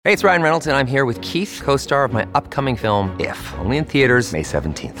Hey, it's Ryan Reynolds, and I'm here with Keith, co-star of my upcoming film, If, only in theaters May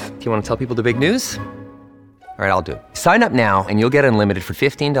 17th. Do you want to tell people the big news? All right, I'll do it. Sign up now and you'll get unlimited for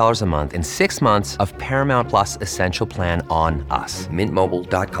 $15 a month and 6 months of Paramount Plus Essential Plan on us.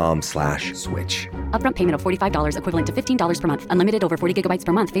 MintMobile.com/switch. Upfront payment of $45 equivalent to $15 per month. Unlimited over 40 gigabytes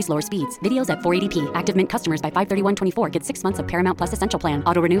per month. Face lower speeds. Videos at 480p. Active Mint customers by 531.24 get 6 months of Paramount Plus Essential Plan.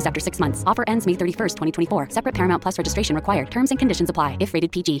 Auto renews after 6 months. Offer ends May 31st, 2024. Separate Paramount Plus registration required. Terms and conditions apply if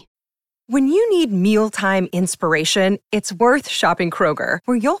rated PG. When you need mealtime inspiration, it's worth shopping Kroger,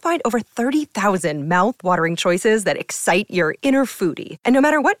 where you'll find over 30,000 mouth-watering choices that excite your inner foodie. And no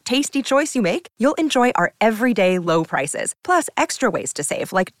matter what tasty choice you make, you'll enjoy our everyday low prices, plus extra ways to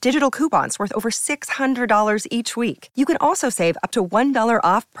save, like digital coupons worth over $600 each week. You can also save up to $1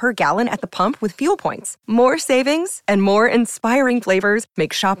 off per gallon at the pump with fuel points. More savings and more inspiring flavors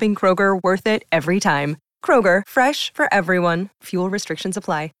make shopping Kroger worth it every time. Kroger, fresh for everyone. Fuel restrictions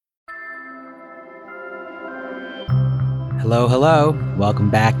apply. Hello, hello. Welcome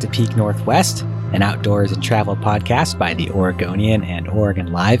back to Peak Northwest, an outdoors and travel podcast by the Oregonian and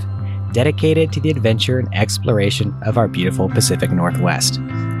Oregon Live, dedicated to the adventure and exploration of our beautiful Pacific Northwest.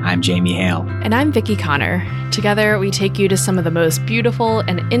 I'm Jamie Hale. And I'm Vicki Connor. Together, we take you to some of the most beautiful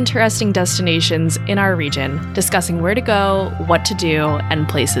and interesting destinations in our region, discussing where to go, what to do, and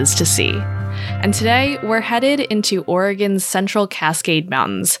places to see. And today, we're headed into Oregon's Central Cascade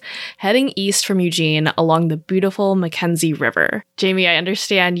Mountains, heading east from Eugene along the beautiful Mackenzie River. Jamie, I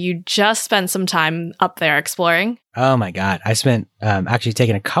understand you just spent some time up there exploring. Oh my God. I spent actually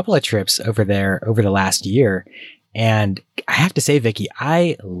taking a couple of trips over there over the last year. And I have to say, Vicki,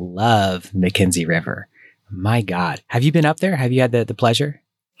 I love Mackenzie River. My God. Have you been up there? Have you had the pleasure?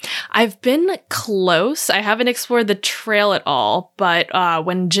 I've been close. I haven't explored the trail at all, but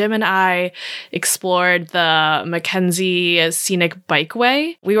when Jim and I explored the Mackenzie Scenic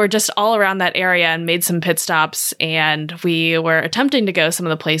Bikeway, we were just all around that area and made some pit stops, and we were attempting to go some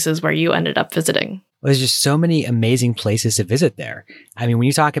of the places where you ended up visiting. Well, there's just so many amazing places to visit there. I mean, when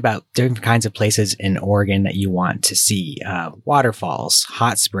you talk about different kinds of places in Oregon that you want to see, waterfalls,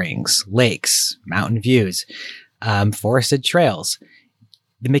 hot springs, lakes, mountain views, forested trails,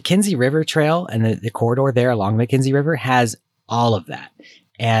 the Mackenzie River Trail and the corridor there along Mackenzie River has all of that.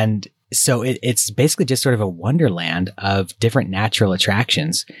 And so it's basically just sort of a wonderland of different natural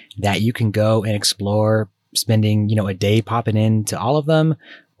attractions that you can go and explore, spending, a day popping into all of them,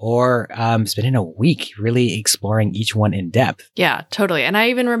 or spending a week really exploring each one in depth. Yeah, totally. And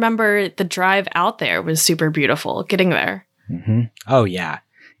I even remember the drive out there was super beautiful, getting there. Mm-hmm. Oh, yeah.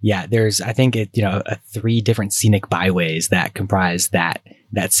 Yeah, there's, I think, 3 different scenic byways that comprise that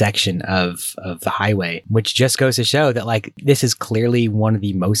section of the highway, which just goes to show that, this is clearly one of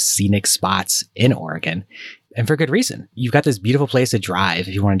the most scenic spots in Oregon. And for good reason. You've got this beautiful place to drive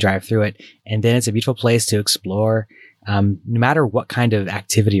if you want to drive through it. And then it's a beautiful place to explore. No matter what kind of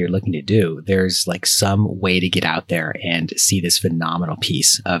activity you're looking to do, there's some way to get out there and see this phenomenal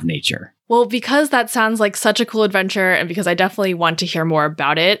piece of nature. Well, because that sounds like such a cool adventure, and because I definitely want to hear more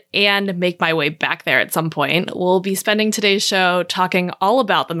about it and make my way back there at some point, we'll be spending today's show talking all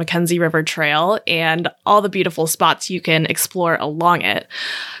about the Mackenzie River Trail and all the beautiful spots you can explore along it.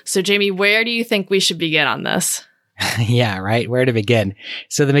 So, Jamie, where do you think we should begin on this? Yeah, right. Where to begin?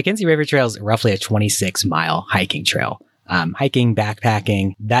 So the Mackenzie River Trail is roughly a 26-mile hiking trail. Hiking,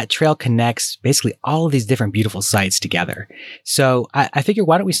 backpacking, that trail connects basically all of these different beautiful sites together. So I figure,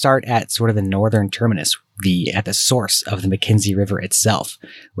 why don't we start at sort of the northern terminus, at the source of the Mackenzie River itself,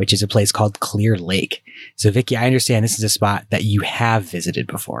 which is a place called Clear Lake. So Vicki, I understand this is a spot that you have visited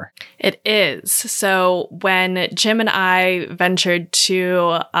before. It is. So when Jim and I ventured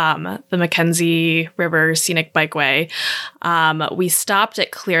to the Mackenzie River Scenic Bikeway, we stopped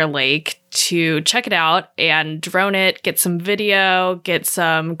at Clear Lake to check it out and drone it, get some video, get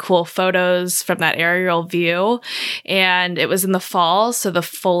some cool photos from that aerial view. And it was in the fall, so the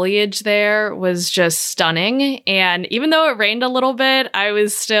foliage there was just stunning. And even though it rained a little bit, I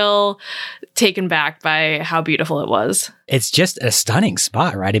was still taken back by how beautiful it was. It's just a stunning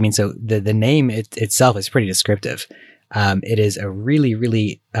spot, right? I mean, so the name itself is pretty descriptive. It is a really,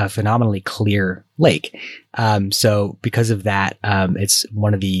 really phenomenally clear lake. So because of that, it's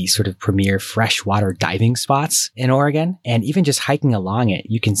one of the sort of premier freshwater diving spots in Oregon. And even just hiking along it,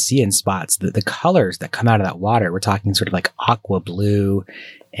 you can see in spots the colors that come out of that water. We're talking sort of like aqua blue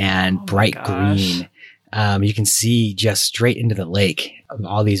and bright green. You can see just straight into the lake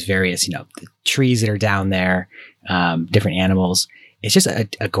all these various, the trees that are down there, different animals. It's just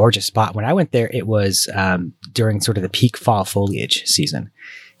a gorgeous spot. When I went there, it was during sort of the peak fall foliage season.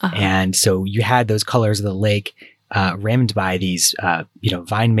 Uh-huh. And so you had those colors of the lake rimmed by these,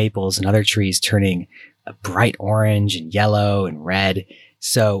 vine maples and other trees turning bright orange and yellow and red.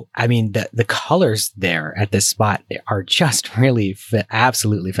 So, I mean, the colors there at this spot are just really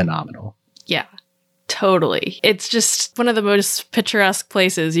absolutely phenomenal. Yeah, totally. It's just one of the most picturesque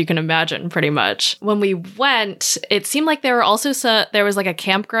places you can imagine, pretty much. When we went, it seemed like there was like a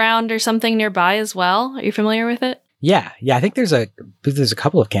campground or something nearby as well. Are you familiar with it? Yeah. I think there's a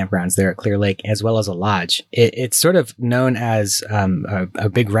couple of campgrounds there at Clear Lake, as well as a lodge. It's sort of known as a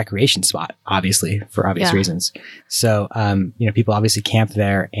big recreation spot, obviously, for obvious reasons. So, people obviously camp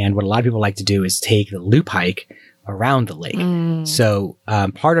there, and what a lot of people like to do is take the loop hike around the lake. So,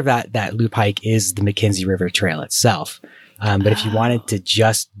 part of that loop hike is the McKenzie River Trail itself. But if you wanted to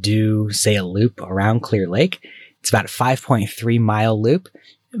just do, say, a loop around Clear Lake, it's about a 5.3 mile loop,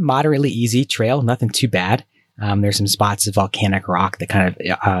 moderately easy trail, nothing too bad. There's some spots of volcanic rock that kind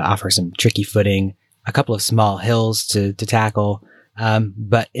of offer some tricky footing, a couple of small hills to tackle.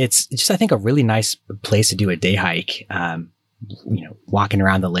 But it's just, I think, a really nice place to do a day hike, walking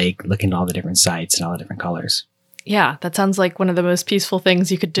around the lake, looking at all the different sights and all the different colors. Yeah, that sounds like one of the most peaceful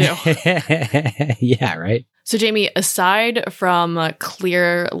things you could do. Yeah, right. So, Jamie, aside from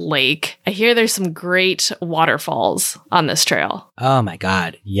Clear Lake, I hear there's some great waterfalls on this trail. Oh my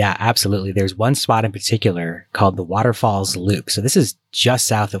God. Yeah, absolutely. There's one spot in particular called the Waterfalls Loop. So this is just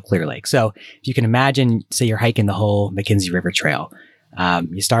south of Clear Lake. So if you can imagine, say you're hiking the whole McKenzie River Trail.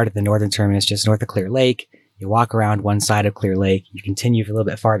 You start at the northern terminus just north of Clear Lake. You walk around one side of Clear Lake. You continue a little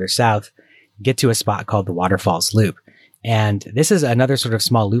bit farther south, get to a spot called the Waterfalls Loop. And this is another sort of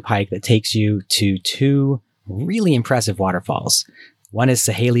small loop hike that takes you to two really impressive waterfalls. One is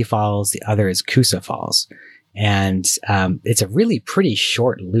Sahaley Falls. The other is Coosa Falls. And it's a really pretty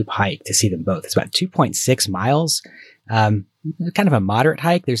short loop hike to see them both. It's about 2.6 miles. Kind of a moderate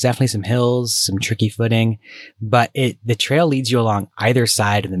hike. There's definitely some hills, some tricky footing, but the trail leads you along either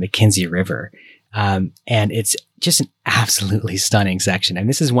side of the McKenzie River. And it's just an absolutely stunning section. And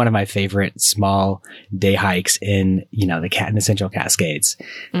this is one of my favorite small day hikes in, in the Central Cascades.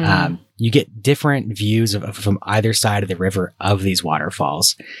 You get different views from either side of the river of these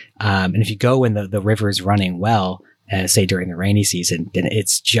waterfalls. And if you go when the river is running well, say during the rainy season, then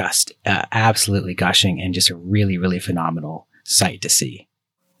it's just absolutely gushing and just a really, really phenomenal sight to see.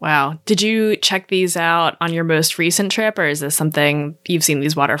 Wow. Did you check these out on your most recent trip, or is this something you've seen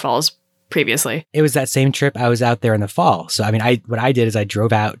these waterfalls previously? It was that same trip. I was out there in the fall. So, what I did is I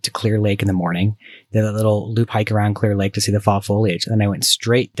drove out to Clear Lake in the morning, did a little loop hike around Clear Lake to see the fall foliage. And then I went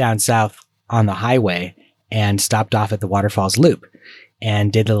straight down south on the highway and stopped off at the Waterfalls Loop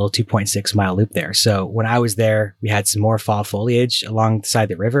and did a little 2.6 mile loop there. So when I was there, we had some more fall foliage alongside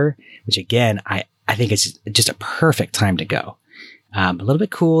the river, which again, I think it's just a perfect time to go. A little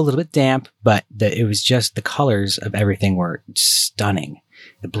bit cool, a little bit damp, but it was just the colors of everything were stunning.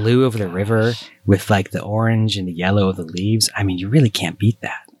 The blue of the river with like the orange and the yellow of the leaves. You really can't beat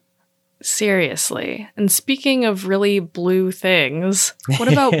that. Seriously. And speaking of really blue things,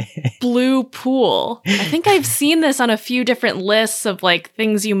 what about Blue Pool? I think I've seen this on a few different lists of like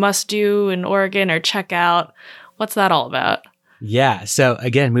things you must do in Oregon or check out. What's that all about? Yeah. So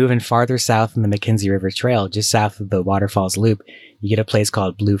again, moving farther south in the McKenzie River Trail, just south of the Waterfalls Loop, you get a place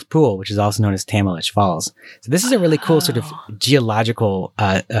called Blue Pool, which is also known as Tamalich Falls. So this is a really cool sort of geological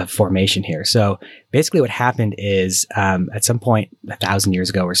formation here. So basically what happened is at some point 1,000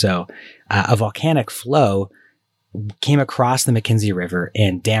 years ago or so, a volcanic flow came across the McKenzie River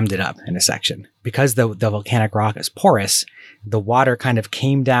and dammed it up in a section. Because the volcanic rock is porous, the water kind of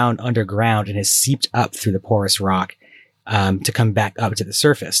came down underground and has seeped up through the porous rock to come back up to the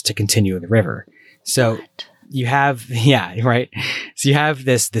surface to continue the river. So you have, right. So you have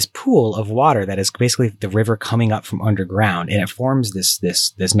this pool of water that is basically the river coming up from underground, and it forms this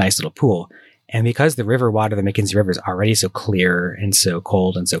nice little pool. And because the river water, the McKenzie River, is already so clear and so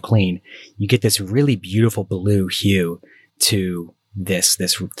cold and so clean, you get this really beautiful blue hue to this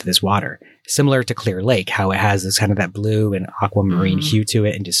water, similar to Clear Lake, how it has this kind of that blue and aquamarine hue to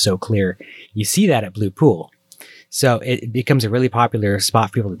it and just so clear. You see that at Blue Pool. So it becomes a really popular spot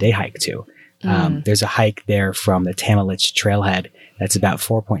for people to day hike to. There's a hike there from the Tamalich Trailhead that's about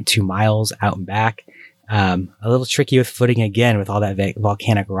 4.2 miles out and back. A little tricky with footing again with all that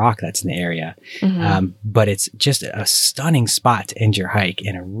volcanic rock that's in the area. But it's just a stunning spot to end your hike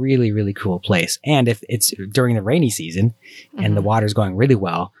in a really, really cool place. And if it's during the rainy season and the water's going really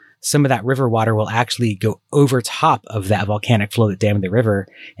well, some of that river water will actually go over top of that volcanic flow that dammed the river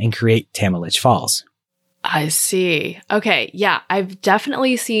and create Tamalich Falls. I see. Okay. Yeah. I've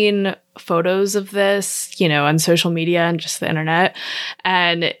definitely seen photos of this, on social media and just the internet.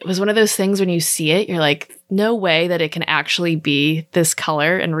 And it was one of those things when you see it, you're like, no way that it can actually be this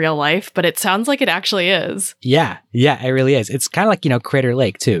color in real life, but it sounds like it actually is. Yeah, it really is. It's kind of like, Crater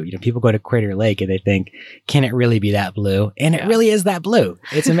Lake too. People go to Crater Lake and they think, can it really be that blue? And it really is that blue.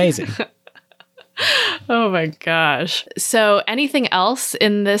 It's amazing. Oh my gosh. So anything else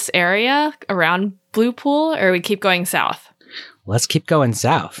in this area around Blue Pool, or we keep going south? Let's keep going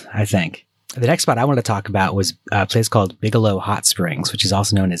south, I think. The next spot I wanted to talk about was a place called Bigelow Hot Springs, which is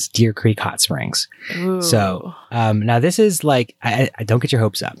also known as Deer Creek Hot Springs. Ooh. So now this is like, I don't get your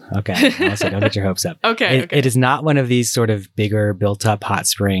hopes up. Okay. Also, don't get your hopes up. Okay. It is not one of these sort of bigger built up hot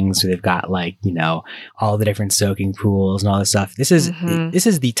springs where they've got like, all the different soaking pools and all this stuff. This is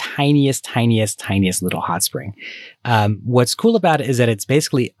the tiniest little hot spring. What's cool about it is that it's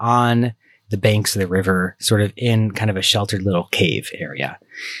basically on the banks of the river, sort of in kind of a sheltered little cave area.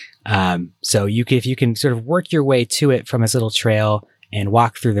 So if you can sort of work your way to it from this little trail and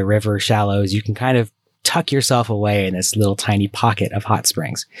walk through the river shallows, you can kind of tuck yourself away in this little tiny pocket of hot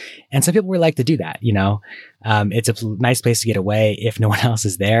springs. And some people would like to do that, it's a nice place to get away if no one else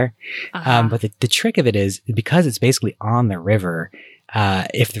is there. But the trick of it is because it's basically on the river,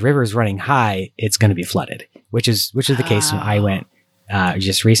 if the river is running high, it's going to be flooded, which is the case when I went,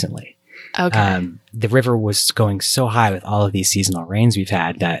 just recently. Okay. The river was going so high with all of these seasonal rains we've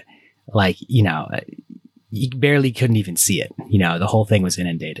had that, you barely couldn't even see it. The whole thing was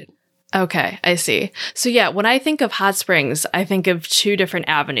inundated. Okay, I see. So yeah, when I think of hot springs, I think of two different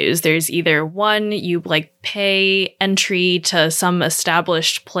avenues. There's either one, you pay entry to some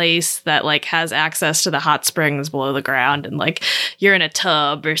established place that has access to the hot springs below the ground and you're in a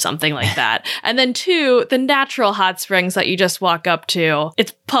tub or something like that. And then two, the natural hot springs that you just walk up to.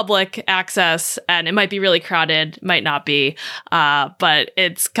 It's public access and it might be really crowded, might not be, but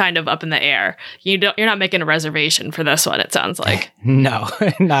it's kind of up in the air. You're not making a reservation for this one, it sounds like. No,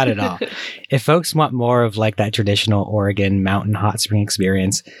 not at all. If folks want more of that traditional Oregon mountain hot spring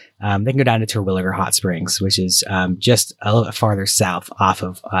experience, they can go down to Terwilliger Hot Springs, which is just a little bit farther south off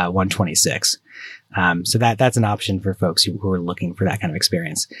of 126. So that's an option for folks who are looking for that kind of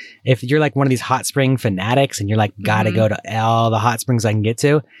experience. If you're one of these hot spring fanatics and you're gotta go to all the hot springs I can get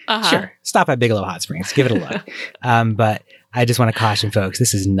to, sure, stop at Bigelow Hot Springs, give it a look. But I just want to caution folks,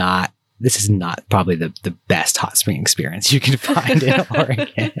 this is not probably the best hot spring experience you can find in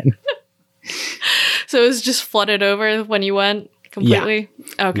Oregon. So it was just flooded over when you went completely?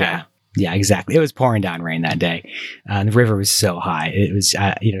 Yeah. Okay. Yeah, exactly. It was pouring down rain that day. The river was so high. It was,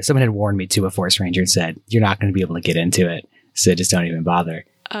 someone had warned me to, a forest ranger, and said, you're not going to be able to get into it. So just don't even bother.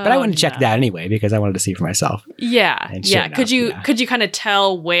 But I went to check that anyway, because I wanted to see for myself. Yeah. Sure enough, could you kind of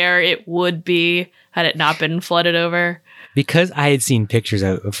tell where it would be had it not been flooded over? Because I had seen pictures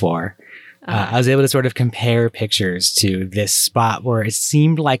of it before, I was able to sort of compare pictures to this spot where it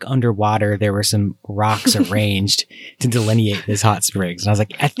seemed like underwater there were some rocks arranged to delineate this hot springs. And I was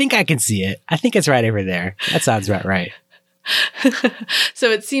like, I think I can see it. I think it's right over there. That sounds about right.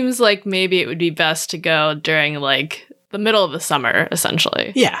 So it seems like maybe it would be best to go during the middle of the summer,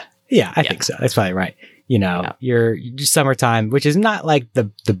 essentially. Yeah, I think so. That's probably right. Your summertime, which is not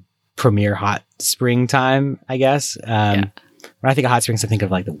the premier hot spring time, I guess. When I think of hot springs, I think of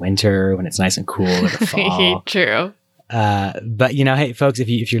the winter when it's nice and cool, or the fall. True. But hey, folks,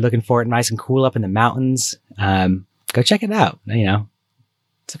 if you're looking for it nice and cool up in the mountains, go check it out.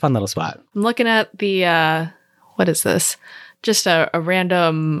 It's a fun little spot. I'm looking at the what is this? Just a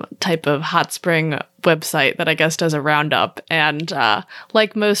random type of hot spring website that I guess does a roundup. And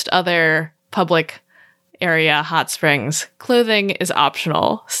like most other public area hot springs, clothing is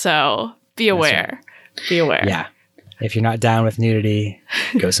optional. So be aware. Right. Be aware. Yeah. If you're not down with nudity,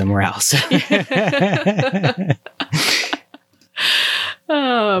 go somewhere else.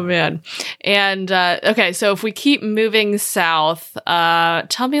 Oh, man. And okay, so if we keep moving south,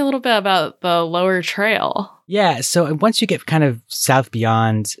 tell me a little bit about the Lower Trail. Yeah, so once you get kind of south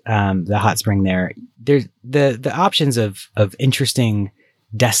beyond the hot spring there's the options of interesting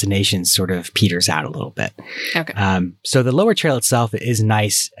destinations sort of peters out a little bit. Okay. So the Lower Trail itself is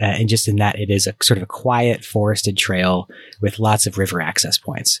nice, and just in that it is a sort of a quiet forested trail with lots of river access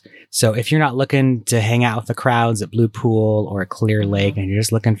points. So if you're not looking to hang out with the crowds at Blue Pool or at Clear Lake, and you're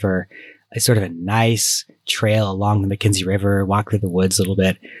just looking for a sort of a nice trail along the McKenzie River, walk through the woods a little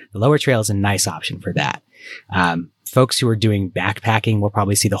bit, the Lower Trail is a nice option for that. Folks who are doing backpacking will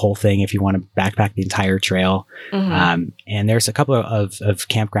probably see the whole thing if you want to backpack the entire trail. Mm-hmm. And there's a couple of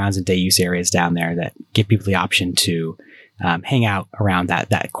campgrounds and day use areas down there that give people the option to hang out around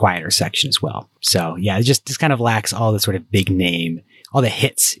that quieter section as well. So yeah, it just kind of lacks all the sort of big name, all the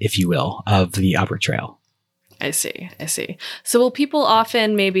hits, if you will, of the Upper Trail. I see. So will people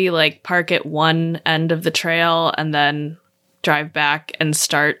often maybe like park at one end of the trail and then drive back and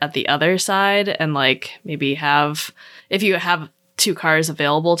start at the other side, and like maybe if you have two cars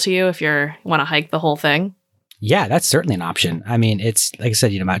available to you, if you want to hike the whole thing? Yeah, that's certainly an option. I mean, it's like I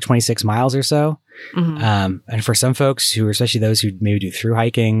said, about 26 miles or so. And for some folks especially those who maybe do through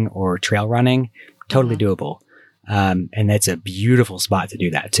hiking or trail running, totally doable. And it's a beautiful spot to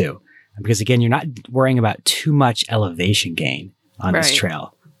do that too. Because again, you're not worrying about too much elevation gain on this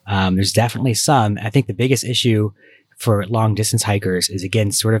trail. There's definitely some. I think the biggest issue for long distance hikers is,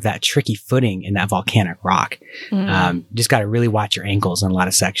 again, sort of that tricky footing in that volcanic rock. You just got to really watch your ankles in a lot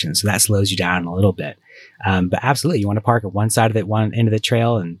of sections. So that slows you down a little bit. But absolutely, you want to park at one side of it, one end of the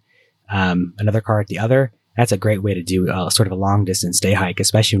trail, and another car at the other. That's a great way to do sort of a long distance day hike,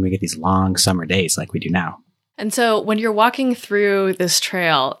 especially when we get these long summer days like we do now. And so when you're walking through this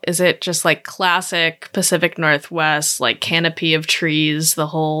trail, is it just like classic Pacific Northwest, like canopy of trees the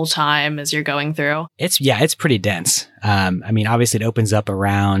whole time as you're going through? It's pretty dense. I mean, obviously it opens up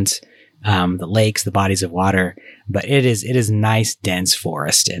around the lakes, the bodies of water, but it is nice, dense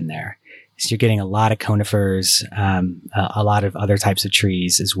forest in there. So you're getting a lot of conifers, a lot of other types of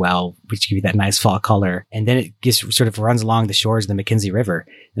trees as well, which give you that nice fall color. And then it just sort of runs along the shores of the McKenzie River.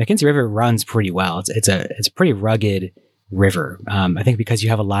 The McKenzie River runs pretty well. It's a pretty rugged river. I think because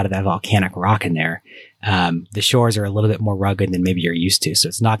you have a lot of that volcanic rock in there, the shores are a little bit more rugged than maybe you're used to. So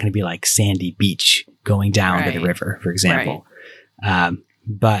it's not going to be like sandy beach going down to the river, for example.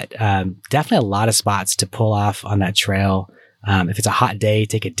 But definitely a lot of spots to pull off on that trail. If it's a hot day,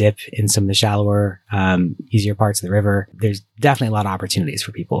 take a dip in some of the shallower, easier parts of the river. There's definitely a lot of opportunities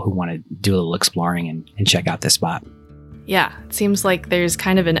for people who want to do a little exploring and check out this spot. Yeah, it seems like there's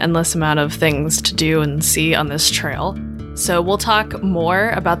kind of an endless amount of things to do and see on this trail. So we'll talk more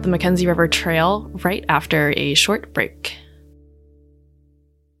about the McKenzie River Trail right after a short break.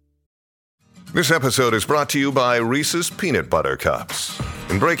 This episode is brought to you by Reese's Peanut Butter Cups.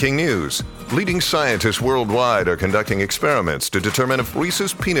 In breaking news, leading scientists worldwide are conducting experiments to determine if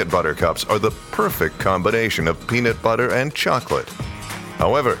Reese's Peanut Butter Cups are the perfect combination of peanut butter and chocolate.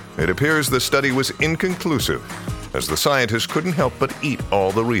 However, it appears the study was inconclusive, as the scientists couldn't help but eat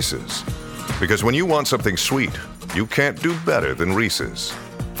all the Reese's. Because when you want something sweet, you can't do better than Reese's.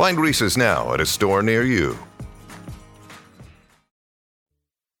 Find Reese's now at a store near you.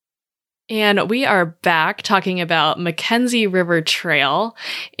 And we are back talking about McKenzie River Trail.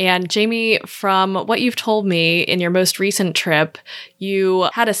 And Jamie, from what you've told me in your most recent trip, you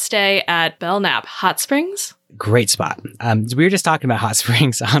had a stay at Belknap Hot Springs. Great spot. We were just talking about hot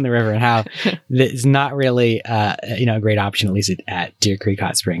springs on the river and how it's not really, a great option, at least at Deer Creek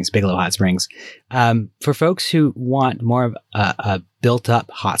Hot Springs, Bigelow Hot Springs. For folks who want more of a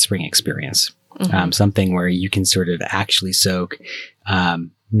built-up hot spring experience, something where you can sort of actually soak,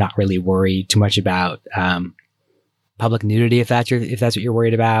 not really worry too much about public nudity if that's what you're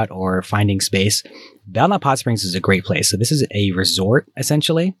worried about, or finding space. Belknap Hot Springs is a great place. So this is a resort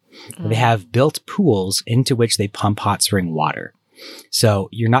essentially. They have built pools into which they pump hot spring water. So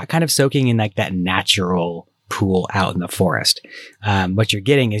you're not kind of soaking in like that natural pool out in the forest. What you're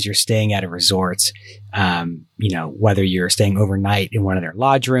getting is you're staying at a resort, whether you're staying overnight in one of their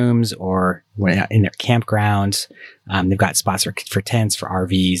lodge rooms or in their campgrounds. They've got spots for tents, for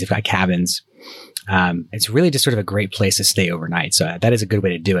RVs, they've got cabins. It's really just sort of a great place to stay overnight. So that is a good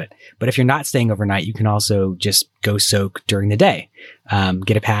way to do it. But if you're not staying overnight, you can also just go soak during the day,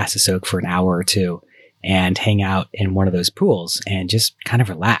 get a pass to soak for an hour or two and hang out in one of those pools and just kind of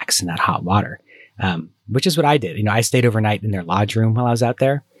relax in that hot water. Which is what I did. I stayed overnight in their lodge room while I was out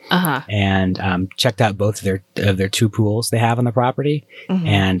there, and checked out both of their two pools they have on the property.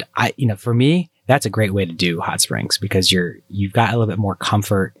 And for me, that's a great way to do hot springs because you've got a little bit more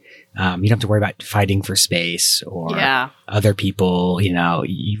comfort. You don't have to worry about fighting for space or other people.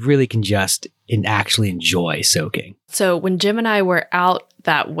 You really can just actually enjoy soaking. So when Jim and I were out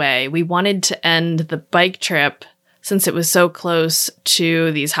that way, we wanted to end the bike trip. Since it was so close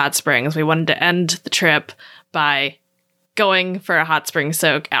to these hot springs, we wanted to end the trip by going for a hot spring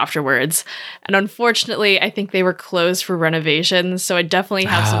soak afterwards. And unfortunately, I think they were closed for renovations. So I definitely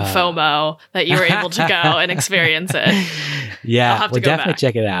have some FOMO that you were able to go and experience it. Yeah, we'll definitely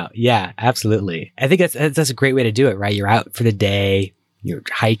check it out. Yeah, absolutely. I think that's a great way to do it, right? You're out for the day, you're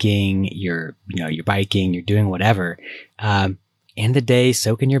hiking, you're biking, you're doing whatever. In the day,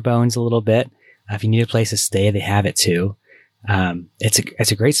 soaking your bones a little bit. If you need a place to stay, they have it too.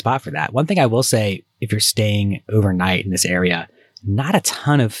 It's a great spot for that. One thing I will say, if you're staying overnight in this area, not a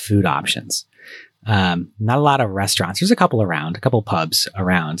ton of food options. Not a lot of restaurants. There's a couple pubs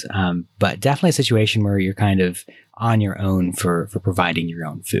around, but definitely a situation where you're kind of on your own for providing your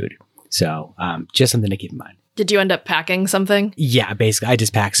own food. So just something to keep in mind. Did you end up packing something? Yeah, basically, I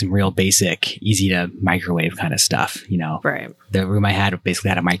just packed some real basic, easy to microwave kind of stuff. Right. The room I had basically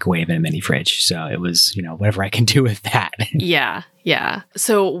had a microwave and a mini fridge, so it was whatever I can do with that. Yeah.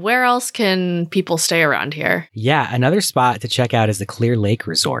 So where else can people stay around here? Yeah, another spot to check out is the Clear Lake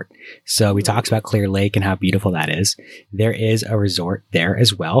Resort. So we talked about Clear Lake and how beautiful that is. There is a resort there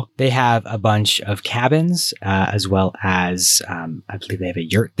as well. They have a bunch of cabins, as well as I believe they have a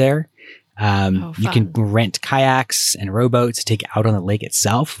yurt there. You can rent kayaks and rowboats to take out on the lake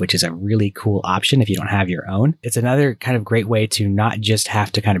itself, which is a really cool option if you don't have your own. It's another kind of great way to not just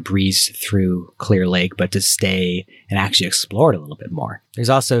have to kind of breeze through Clear Lake, but to stay and actually explore it a little bit more.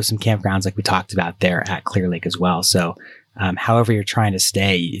 There's also some campgrounds like we talked about there at Clear Lake as well. So however you're trying to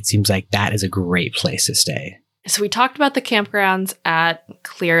stay, it seems like that is a great place to stay. So we talked about the campgrounds at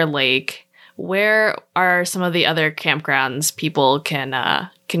Clear Lake. Where are some of the other campgrounds people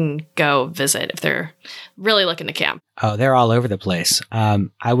can go visit if they're really looking to camp? Oh, they're all over the place.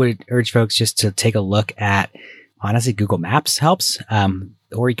 I would urge folks just to take a look at, honestly, Google Maps helps.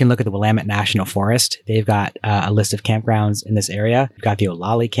 Or you can look at the Willamette National Forest. They've got a list of campgrounds in this area. You've got the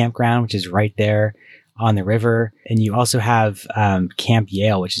Olali Campground, which is right there on the river. And you also have Camp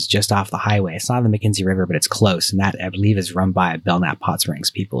Yale, which is just off the highway. It's not on the McKenzie River, but it's close. And that, I believe, is run by Belknap Hot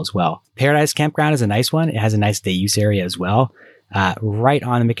Springs people as well. Paradise Campground is a nice one. It has a nice day use area as well, right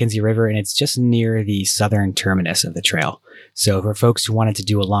on the McKenzie River. And it's just near the southern terminus of the trail. So for folks who wanted to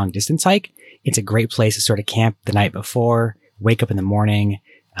do a long distance hike, it's a great place to sort of camp the night before, wake up in the morning,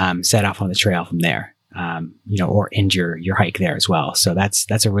 set off on the trail from there, or end your hike there as well. So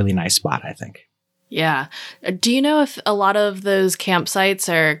that's a really nice spot, I think. Yeah. Do you know if a lot of those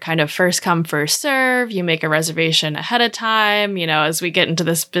campsites are kind of first come, first serve? You make a reservation ahead of time, as we get into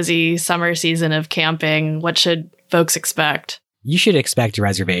this busy summer season of camping, what should folks expect? You should expect a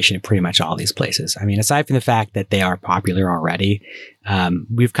reservation at pretty much all these places. I mean, aside from the fact that they are popular already,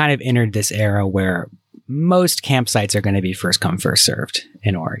 we've kind of entered this era where most campsites are going to be first come, first served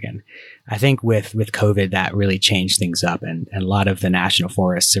in Oregon. I think with COVID, that really changed things up, and a lot of the national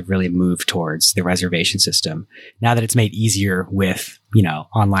forests have really moved towards the reservation system now that it's made easier with,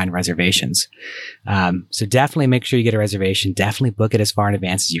 online reservations. So definitely make sure you get a reservation. Definitely book it as far in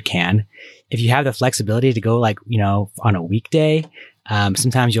advance as you can. If you have the flexibility to go on a weekday,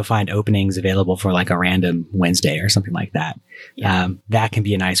 sometimes you'll find openings available for like a random Wednesday or something like that. Yeah. That can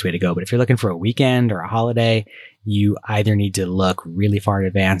be a nice way to go. But if you're looking for a weekend or a holiday, you either need to look really far in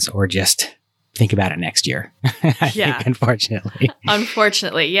advance or just think about it next year. I think, unfortunately.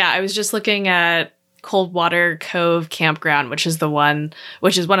 Unfortunately. Yeah. I was just looking at Coldwater Cove Campground, which is one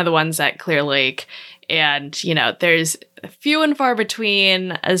of the ones at Clear Lake. And, there's few and far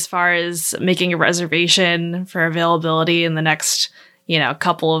between as far as making a reservation for availability in the next,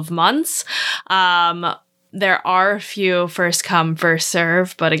 couple of months. There are a few first come, first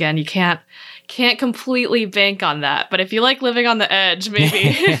serve, but again, you can't completely bank on that. But if you like living on the edge,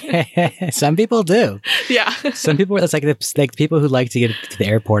 maybe. Some people do. Yeah. Some people, it's like people who like to get to the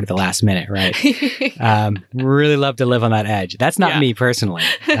airport at the last minute, right? Really love to live on that edge. That's not me personally.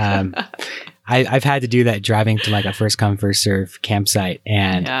 I've had to do that driving to like a first come, first serve campsite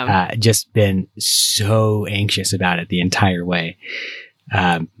and just been so anxious about it the entire way.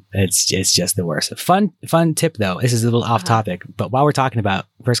 It's just the worst. Fun tip though. This is a little off topic, but while we're talking about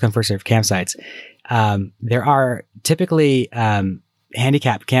first come, first serve campsites, there are typically,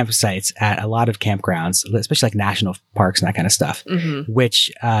 handicapped campsites at a lot of campgrounds, especially like national parks and that kind of stuff, which,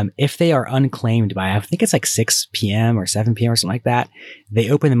 if they are unclaimed by, I think it's like 6 p.m. or 7 p.m. or something like that, they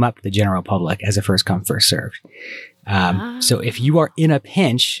open them up to the general public as a first come, first served. So if you are in a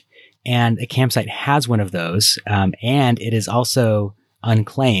pinch and a campsite has one of those, and it is also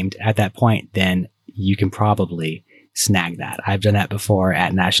unclaimed at that point, then you can probably snag that. I've done that before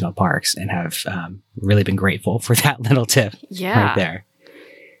at national parks and have really been grateful for that little tip right there.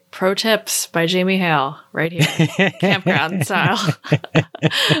 Pro tips by Jamie Hale right here. Campground style.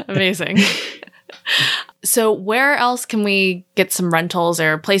 Amazing. So where else can we get some rentals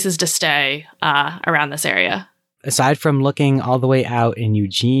or places to stay around this area? Aside from looking all the way out in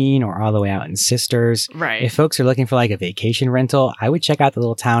Eugene or all the way out in Sisters, right? If folks are looking for like a vacation rental, I would check out the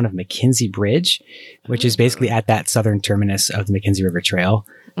little town of McKenzie Bridge, which is basically at that southern terminus of the McKenzie River Trail.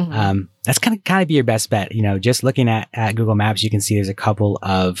 That's kind of be your best bet. Just looking at Google Maps, you can see there's a couple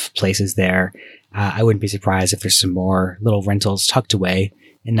of places there. I wouldn't be surprised if there's some more little rentals tucked away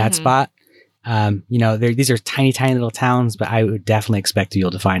in that spot. These are tiny, tiny little towns, but I would definitely expect to be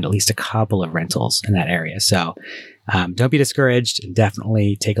able to find at least a couple of rentals in that area. So don't be discouraged, and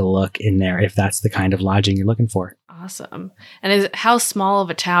definitely take a look in there if that's the kind of lodging you're looking for. Awesome. And how small of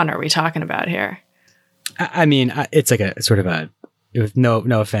a town are we talking about here? I mean, it's like a sort of with no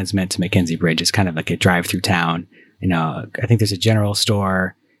offense meant to Mackenzie Bridge. It's kind of like a drive-through town. I think there's a general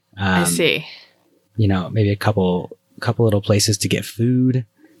store. I see. Maybe a couple little places to get food.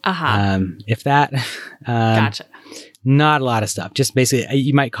 If that. Gotcha. Not a lot of stuff. Just basically,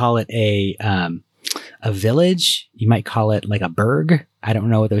 you might call it a village. You might call it like a burg. I don't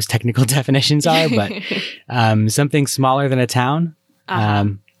know what those technical definitions are, but something smaller than a town.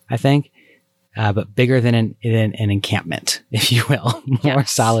 I think. But bigger than an encampment, if you will. More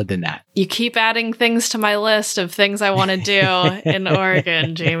solid than that. You keep adding things to my list of things I want to do in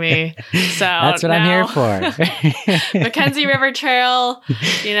Oregon, Jamie. So that's what I'm here for. Mackenzie River Trail,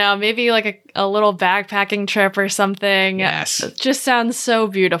 maybe like a little backpacking trip or something. Yes. It just sounds so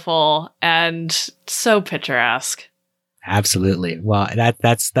beautiful and so picturesque. Absolutely. Well,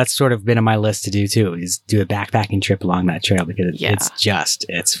 that's sort of been on my list to do too, is do a backpacking trip along that trail, because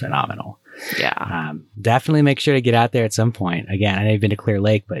it's phenomenal. Yeah. Definitely make sure to get out there at some point. Again, I know you've been to Clear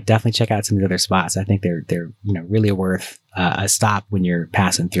Lake, but definitely check out some of the other spots. I think they're really worth a stop when you're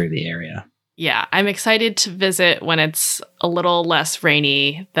passing through the area. Yeah, I'm excited to visit when it's a little less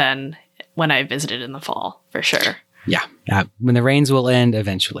rainy than when I visited in the fall, for sure. Yeah. When the rains will end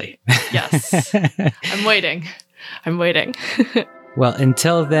eventually. Yes. I'm waiting. Well,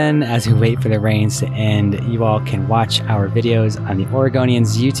 until then, as we wait for the rains to end, you all can watch our videos on the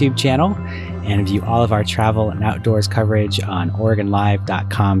Oregonians YouTube channel and view all of our travel and outdoors coverage on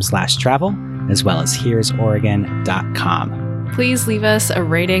OregonLive.com/travel, as well as Here'sOregon.com. Please leave us a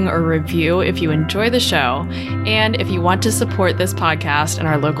rating or review if you enjoy the show. And if you want to support this podcast and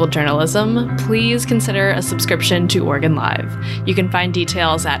our local journalism, please consider a subscription to Oregon Live. You can find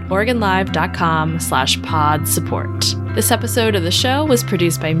details at OregonLive.com/pod support. This episode of the show was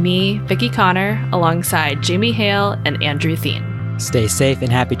produced by me, Vicki Connor, alongside Jamie Hale and Andrew Thien. Stay safe and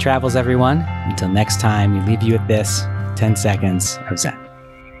happy travels, everyone. Until next time, we leave you with this 10 seconds of Zen.